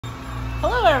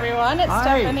everyone, it's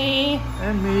Hi. Stephanie.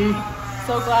 And me.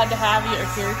 So glad to have you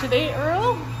here today,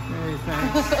 Earl. Hey,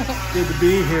 thanks. It's good to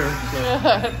be here.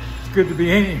 Good. It's good to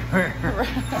be anywhere.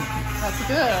 That's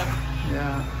good.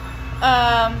 Yeah.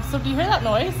 So do you hear that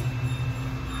noise?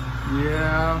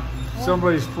 Yeah.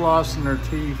 Somebody's flossing their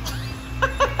teeth.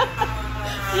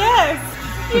 Yes.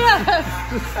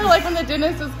 Yes. Or like when the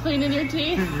dentist is cleaning your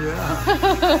teeth.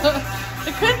 Yeah.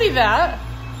 It could be that.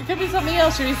 It could be something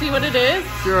else. Should we see what it is?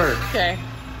 Sure. Okay.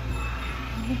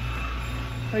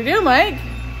 What do you do, Mike?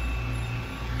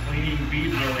 Cleaning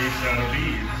bead lilies out of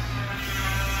beads.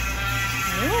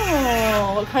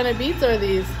 Oh, what kind of beads are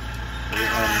these? They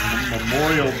are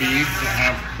memorial beads that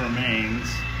have cremains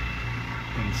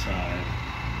inside.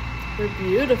 They're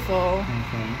beautiful.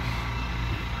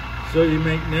 So you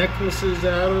make necklaces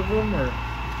out of them, or?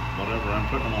 Whatever, I'm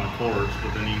putting them on cords,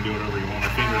 but then you can do whatever you want.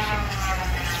 I think there's some,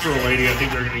 for a lady, I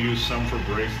think they're going to use some for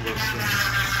bracelets and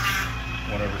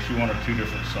whatever. She wanted 2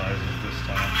 different sizes this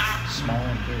time, small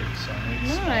and big. So I made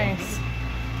small and Nice. big.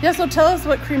 Yeah, so tell us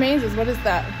what cremains is. What is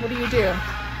that? What do you do?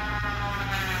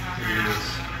 It is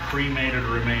cremated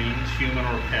remains, human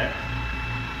or pet.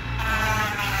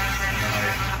 And then I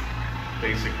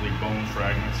basically bone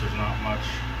fragments. There's not much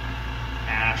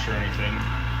ash or anything,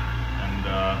 and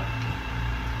I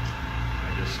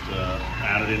just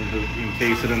add it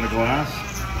encase it in the glass,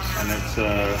 and it's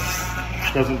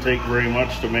doesn't take very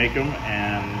much to make them,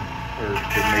 or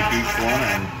to make each one,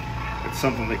 and it's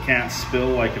something that can't spill.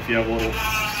 Like if you have a little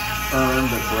urn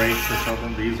that breaks or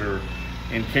something, these are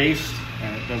encased,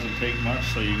 and it doesn't take much,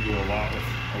 so you can do a lot with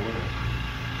a little.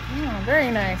 Oh,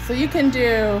 very nice. So you can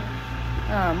do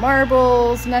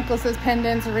marbles, necklaces,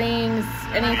 pendants, rings,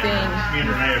 anything. Me and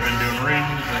Renee have been doing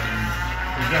rings, and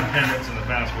we've done pendants in the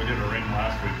past. We did a ring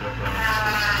last week that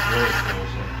it's really cool.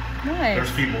 So Nice.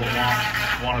 there's people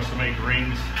that want us to make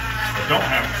rings that don't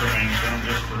have cremains in them,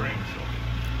 just for rings. So,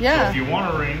 Yeah. so if you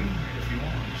want a ring, just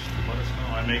let us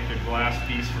know. I make a glass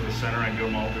piece for the center. I do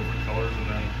them all different colors, and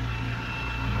then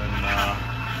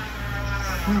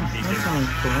he That can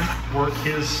sounds fun. work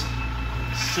his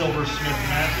silversmith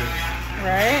magic.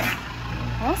 Right.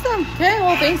 Awesome. Okay,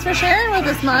 well, thanks for sharing with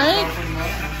us, Mike.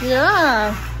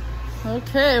 Yeah.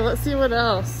 Okay, let's see what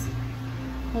else.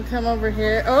 We'll come over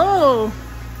here. Oh.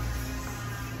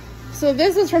 So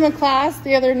this is from a class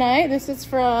the other night. This is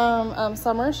from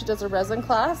Summer. She does a resin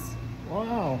class.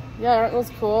 Wow. Yeah, it was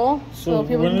cool. So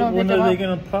people when can pick are them they up.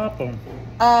 going to pop them?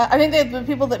 I think the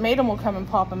people that made them will come and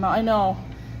pop them out. I know.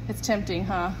 It's tempting,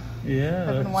 huh? Yeah.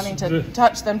 I've been wanting to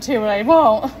touch them too, but I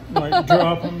won't. Like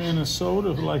drop them in a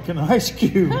soda like an ice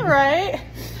cube. All right.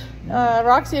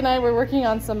 Roxy and I were working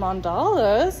on some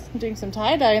mandalas, doing some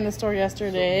tie-dye in the store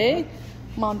yesterday.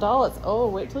 Mandalas. Oh,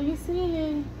 wait till you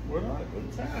see.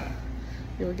 What's that?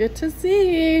 You'll get to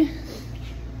see.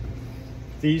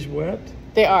 These wet?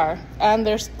 They are. And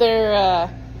they're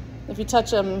if you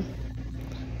touch them,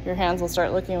 your hands will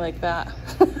start looking like that.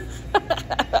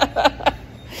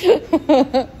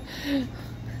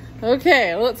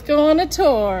 Okay, let's go on a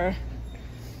tour.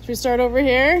 Should we start over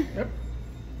here? Yep.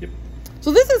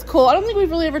 So this is cool. I don't think we've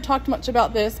really ever talked much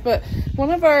about this, but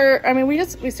one of our, we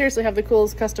seriously have the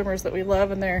coolest customers that we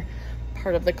love, and they're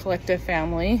part of the collective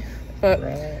family. But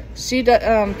Right. she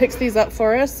picks these up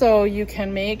for us, so you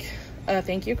can make a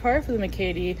thank you card for the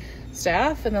McInelly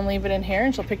staff, and then leave it in here,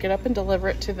 and she'll pick it up and deliver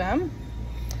it to them.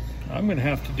 I'm going to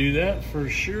have to do that for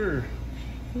sure.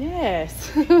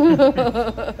 Yes. This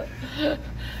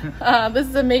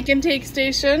is a make and take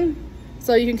station.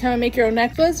 So you can come and make your own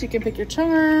necklace. You can pick your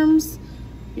charms,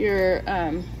 your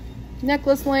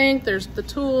necklace length. There's the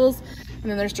tools,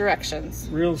 and then there's directions.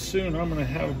 Real soon I'm going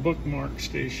to have a bookmark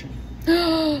station.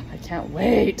 I can't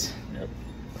wait. Yep.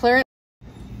 Clarence.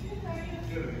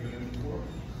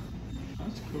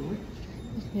 That's cool.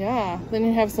 Yeah. Then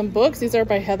you have some books. These are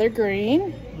by Heather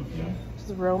Green.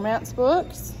 These are romance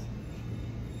books.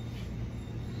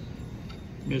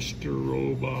 Mr.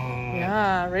 Robot.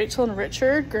 Yeah, Rachel and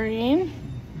Richard Green.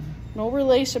 No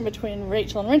relation between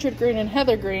Rachel and Richard Green and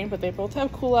Heather Green, but they both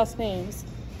have cool last names.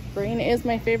 Green is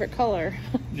my favorite color.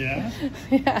 Yeah?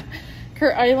 Yeah.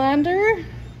 Kurt Eilander.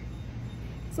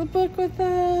 It's a book with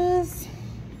us.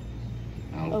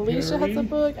 Al Alicia Perry. has a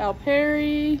book. Al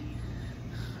Perry.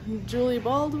 Julie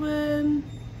Baldwin.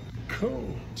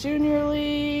 Cool. Junior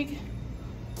League.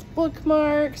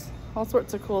 Bookmarks. All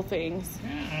sorts of cool things.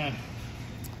 Yeah.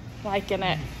 Liking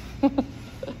it.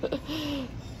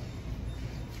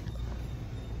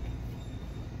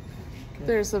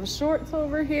 There's some shorts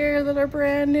over here that are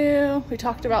brand new. We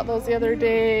talked about those the other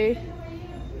day.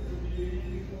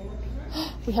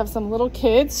 We have some little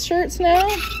kids shirts now.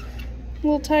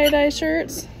 Little tie-dye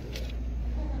shirts.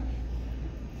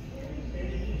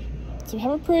 So we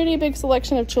have a pretty big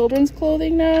selection of children's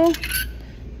clothing now.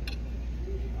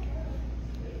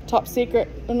 Top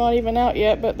secret, they're not even out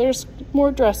yet, but there's more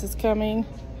dresses coming.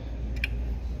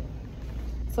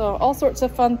 So all sorts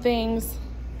of fun things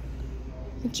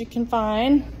that you can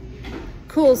find.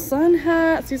 Cool sun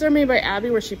hats. These are made by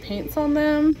Abby where she paints on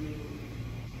them.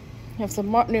 We have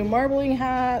some new marbling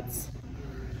hats.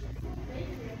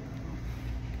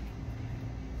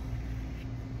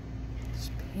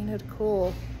 Just painted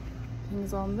cool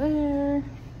things on there.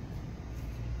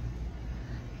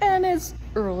 And it's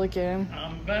Earl again.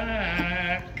 I'm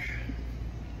back.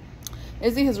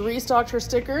 Izzy has restocked her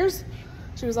stickers.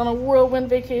 She was on a whirlwind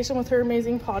vacation with her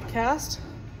amazing podcast.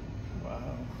 Wow.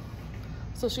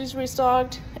 So she's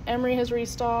restocked. Emery has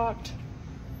restocked.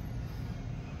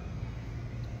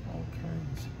 All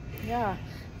kinds. Yeah.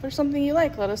 If there's something you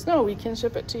like, let us know. We can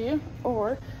ship it to you.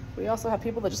 Or we also have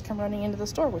people that just come running into the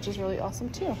store, which is really awesome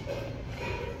too.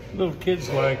 Little kids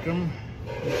like them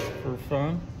for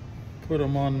fun. Put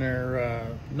them on their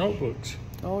notebooks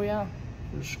Oh yeah.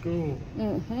 for school.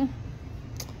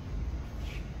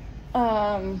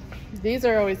 These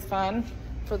are always fun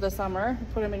for the summer. You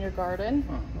put them in your garden.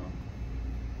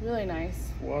 Really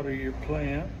nice. Water your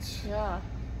plants. Yeah.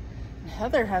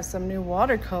 Heather has some new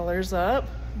watercolors up.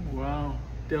 Wow.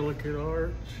 Delicate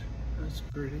arch. That's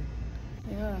pretty.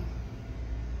 Yeah.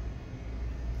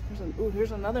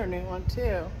 Here's another new one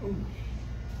too. Ooh.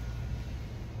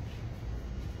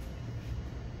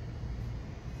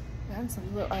 And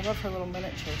some little, I love her little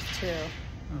miniatures too.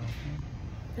 Uh-huh.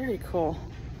 Very cool.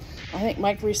 I think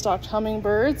Mike restocked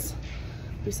hummingbirds.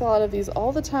 We saw out of these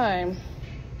all the time.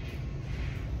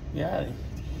 Yeah,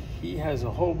 he has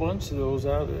a whole bunch of those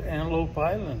out at Antelope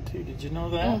Island too. Did you know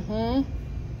that? Like,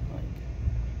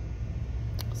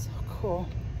 So cool.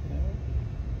 yeah.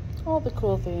 All the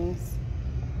cool things.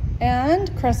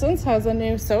 And Crescents has a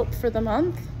new soap for the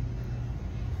month.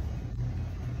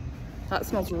 That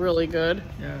smells really good.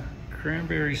 Yeah,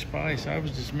 cranberry spice. I was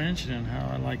just mentioning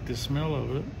how I like the smell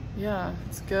of it. Yeah,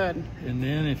 it's good. And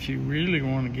then if you really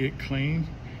want to get clean,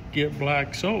 get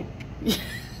black soap.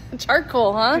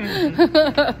 Charcoal,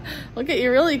 huh? We'll get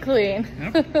you really clean.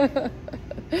 Yep.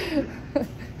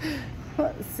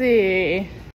 Let's see.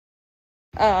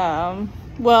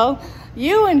 Well,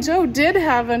 you and Joe did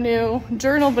have a new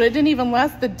journal, but it didn't even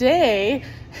last the day.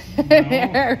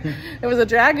 No. It was a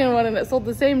dragon one, and it sold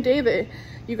the same day that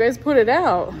you guys put it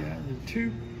out. Yeah,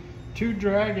 the two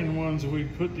dragon ones we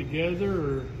put together,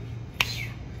 or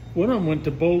one of them went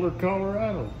to Boulder,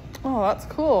 Colorado. Oh, that's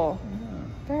cool. Yeah.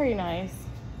 Very nice.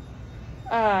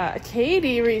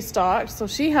 Katie restocked, so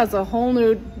she has a whole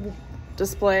new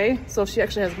display. So she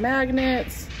actually has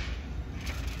magnets.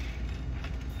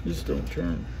 Just don't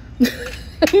turn.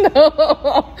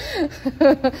 No.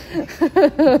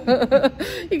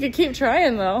 You could keep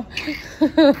trying though.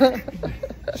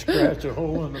 Scratch a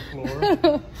hole in the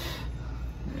floor.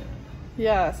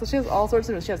 Yeah, so she has all sorts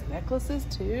of, she has necklaces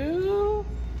too.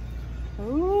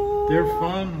 Ooh. They're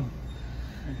fun.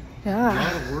 A Yeah.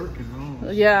 lot of work in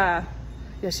those. Yeah.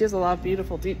 Yeah, she has a lot of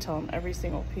beautiful detail on every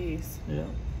single piece. Yeah.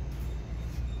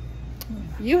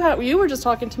 You were just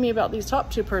talking to me about these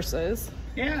top two purses.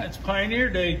 Yeah, it's Pioneer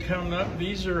Day coming up.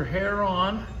 These are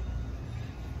hair-on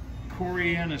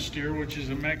Coriana steer, which is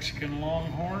a Mexican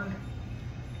longhorn.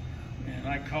 And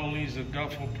I call these a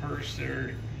duffel purse.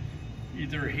 They're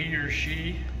either he or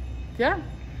she, Yeah.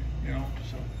 you know,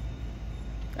 so.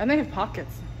 And they have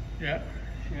pockets. Yeah,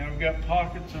 I've got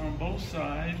pockets on both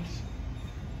sides.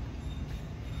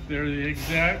 They're the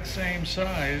exact same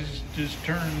size, just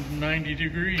turned 90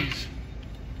 degrees.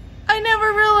 I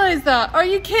never realized that. Are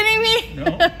you kidding me?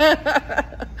 No. They're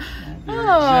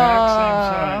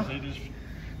exact same size. They just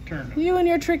turned them. You and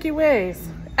your tricky ways.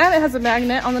 And it has a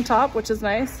magnet on the top, which is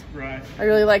nice. Right. I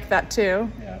really like that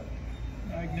too. Yeah.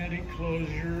 Magnetic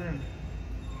closure, and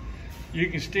you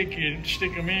can stick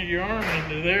them in your arm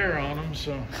into there on them.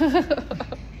 So.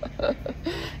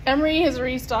 Emery has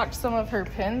restocked some of her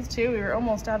pins too. We were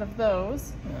almost out of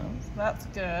those. Yeah. So that's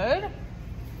good.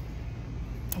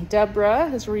 Deborah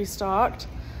has restocked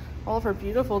all of her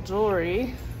beautiful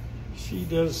jewelry. She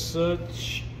does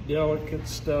such delicate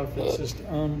stuff. It's just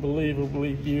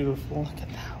unbelievably beautiful. Look at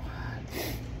that one.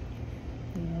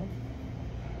 Yeah.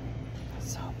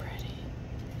 So pretty.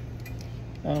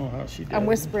 I don't know how she does I'm it.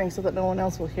 whispering so that no one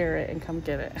else will hear it and come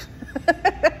get it.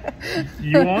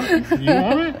 You want it? You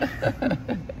want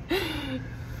it?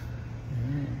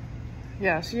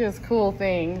 Yeah, she has cool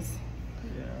things.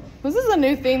 Yeah. This is a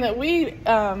new thing that we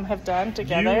have done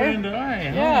together. You and I,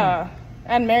 huh? Yeah.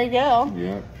 And Marygail.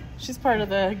 Yep. She's part of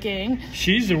the gang.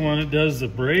 She's the one that does the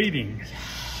braiding.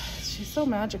 She's so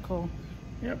magical.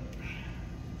 Yep.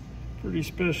 Pretty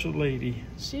special lady.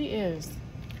 She is.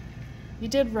 You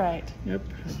did right. Yep,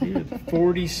 I did.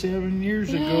 47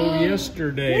 years ago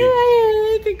yesterday.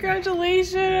 Yay!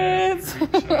 Congratulations!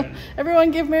 Yeah, Everyone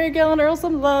give Marygail and Earl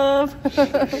some love. That's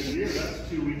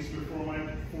 2 weeks before my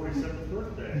 47th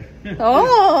birthday.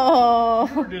 Oh!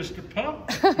 You're just a pup.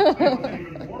 I wasn't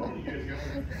even born when you guys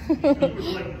got it. It was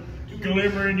like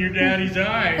Glimmer in your daddy's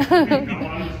eye.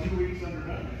 I was 2 weeks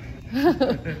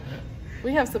under.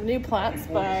 We have some new plants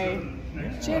by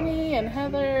Jeanne and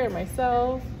Heather and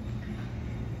myself.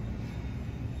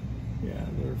 Yeah,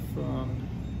 they're fun.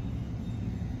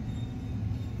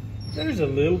 There's a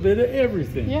little bit of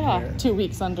everything. Yeah, there. 2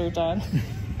 weeks underdone.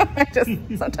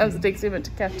 Sometimes it takes a minute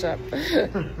to catch up.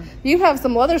 You have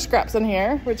some leather scraps in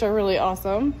here, which are really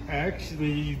awesome.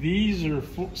 Actually, these are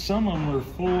some of them are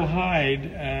full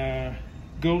hide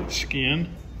goat skin.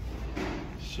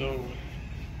 So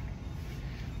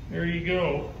there you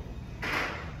go.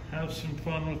 Have some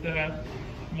fun with that.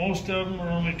 Most of them are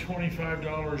only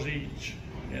 $25 each,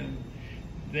 and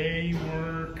they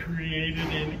were created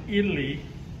in Italy.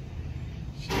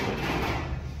 So,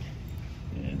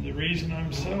 and the reason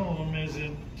I'm selling them is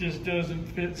it just doesn't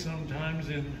fit sometimes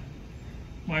in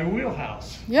my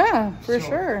wheelhouse. Yeah, for So,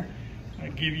 sure. I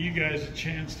give you guys a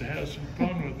chance to have some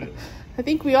fun with it. I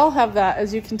think we all have that,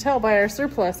 as you can tell by our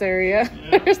surplus area.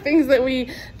 Yeah. There's things that we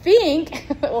think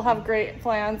that we'll have great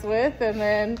plans with, and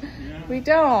then we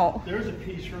don't. There's a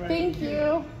piece right Thank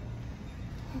here.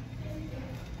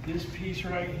 you. This piece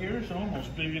right here is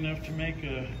almost big enough to make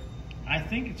a, I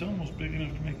think it's almost big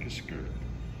enough to make a skirt.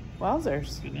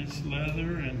 Wowzers. And it's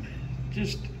leather and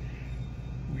just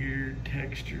weird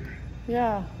texture.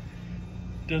 Yeah.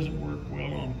 Doesn't work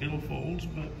well on billfolds,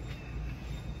 but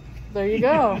There you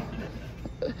go.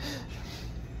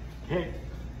 hey,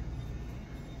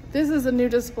 This is a new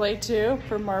display too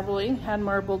for marbling, hand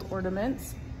marbled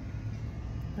ornaments.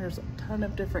 There's a ton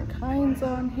of different kinds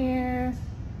on here.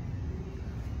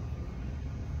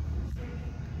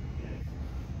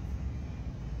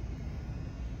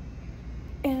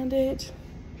 And it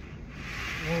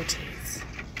rotates.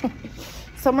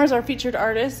 Summer's our featured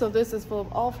artist, so this is full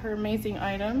of all of her amazing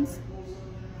items.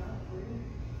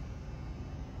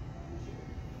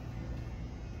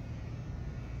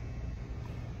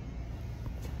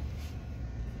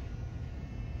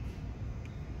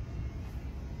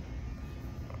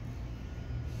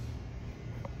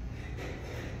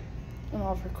 And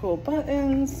all of her cool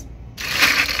buttons.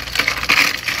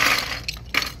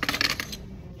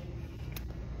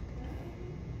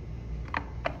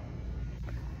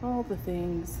 All the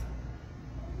things.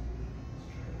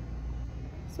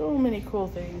 So many cool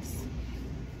things.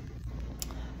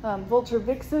 Vulture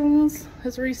Vixens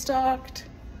has restocked.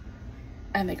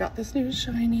 And they got this new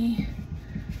shiny.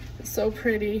 It's so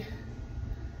pretty.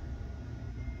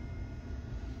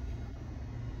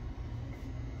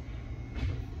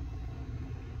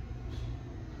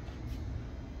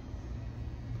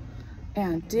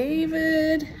 And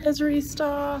David has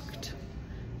restocked.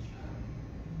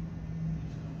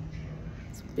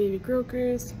 Some baby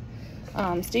grokers.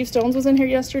 Steve Stones was in here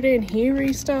yesterday and he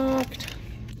restocked.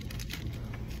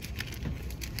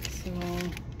 So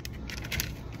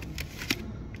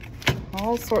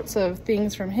all sorts of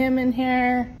things from him in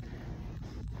here.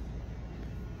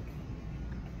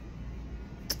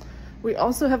 We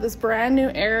also have this brand new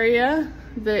area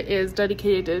that is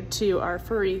dedicated to our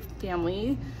furry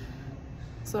family.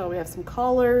 So we have some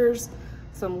collars,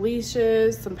 some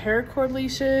leashes, some paracord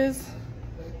leashes,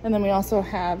 and then we also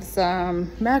have some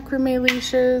macrame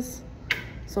leashes.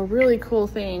 So really cool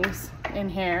things in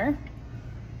here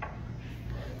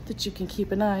that you can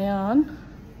keep an eye on.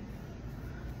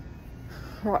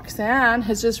 Roxanne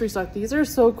has just restocked. These are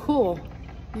so cool.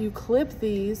 You clip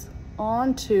these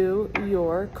onto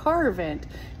your car vent.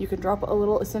 You can drop a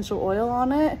little essential oil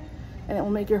on it and it will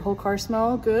make your whole car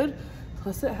smell good.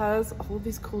 Plus it has all of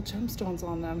these cool gemstones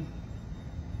on them.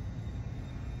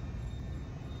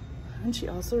 And she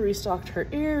also restocked her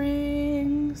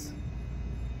earrings.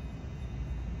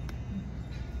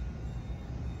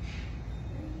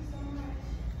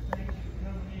 thanks for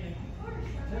coming in.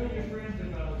 Tell your friends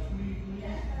about us, will you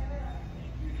please?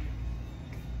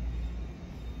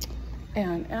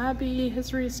 And Abby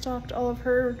has restocked all of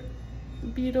her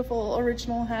beautiful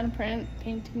original handprint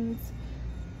paintings,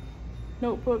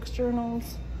 notebooks,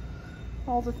 journals,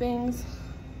 all the things.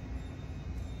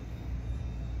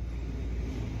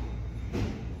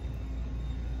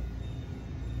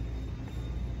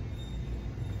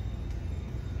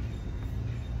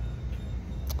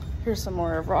 Here's some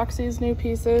more of Roxy's new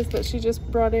pieces that she just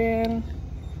brought in.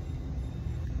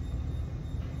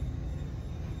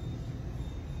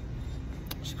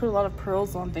 She put a lot of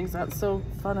pearls on things. That's so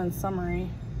fun and summery.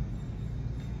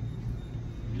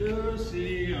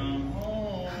 Lucy, I'm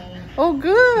home. Oh,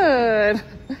 good.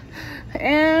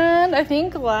 And I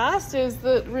think last is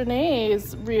that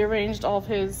Renee's rearranged all of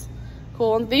his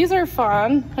cool ones. These are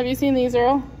fun. Have you seen these,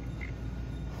 Earl?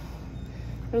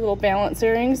 They're little balance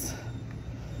earrings.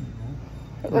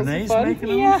 Renee's making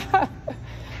them? Yeah.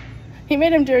 He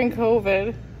made them during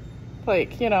COVID.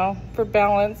 Like, you know, for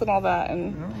balance and all that.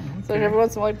 And so every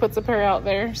once in a while he puts a pair out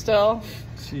there still.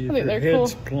 See I if think your they're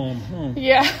head's cool. plumb, huh?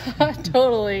 Yeah,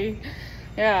 totally.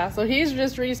 Yeah, so he's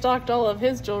just restocked all of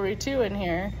his jewelry too in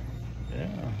here. Yeah.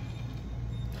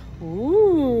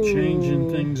 Ooh.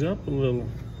 Changing things up a little.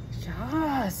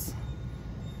 Yes.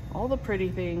 All the pretty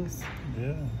things.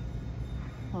 Yeah.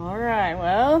 All right,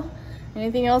 well,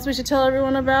 anything else we should tell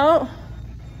everyone about?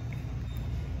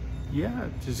 Yeah,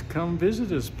 just come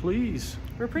visit us, please.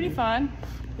 We're pretty fun.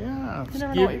 Yeah. You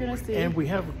never know what you're gonna see. And we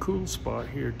have a cool spot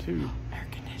here too. Air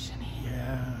conditioning.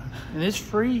 Yeah. And it's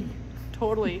free.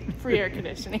 Totally free air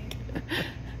conditioning.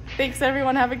 Thanks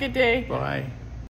everyone, have a good day. Bye.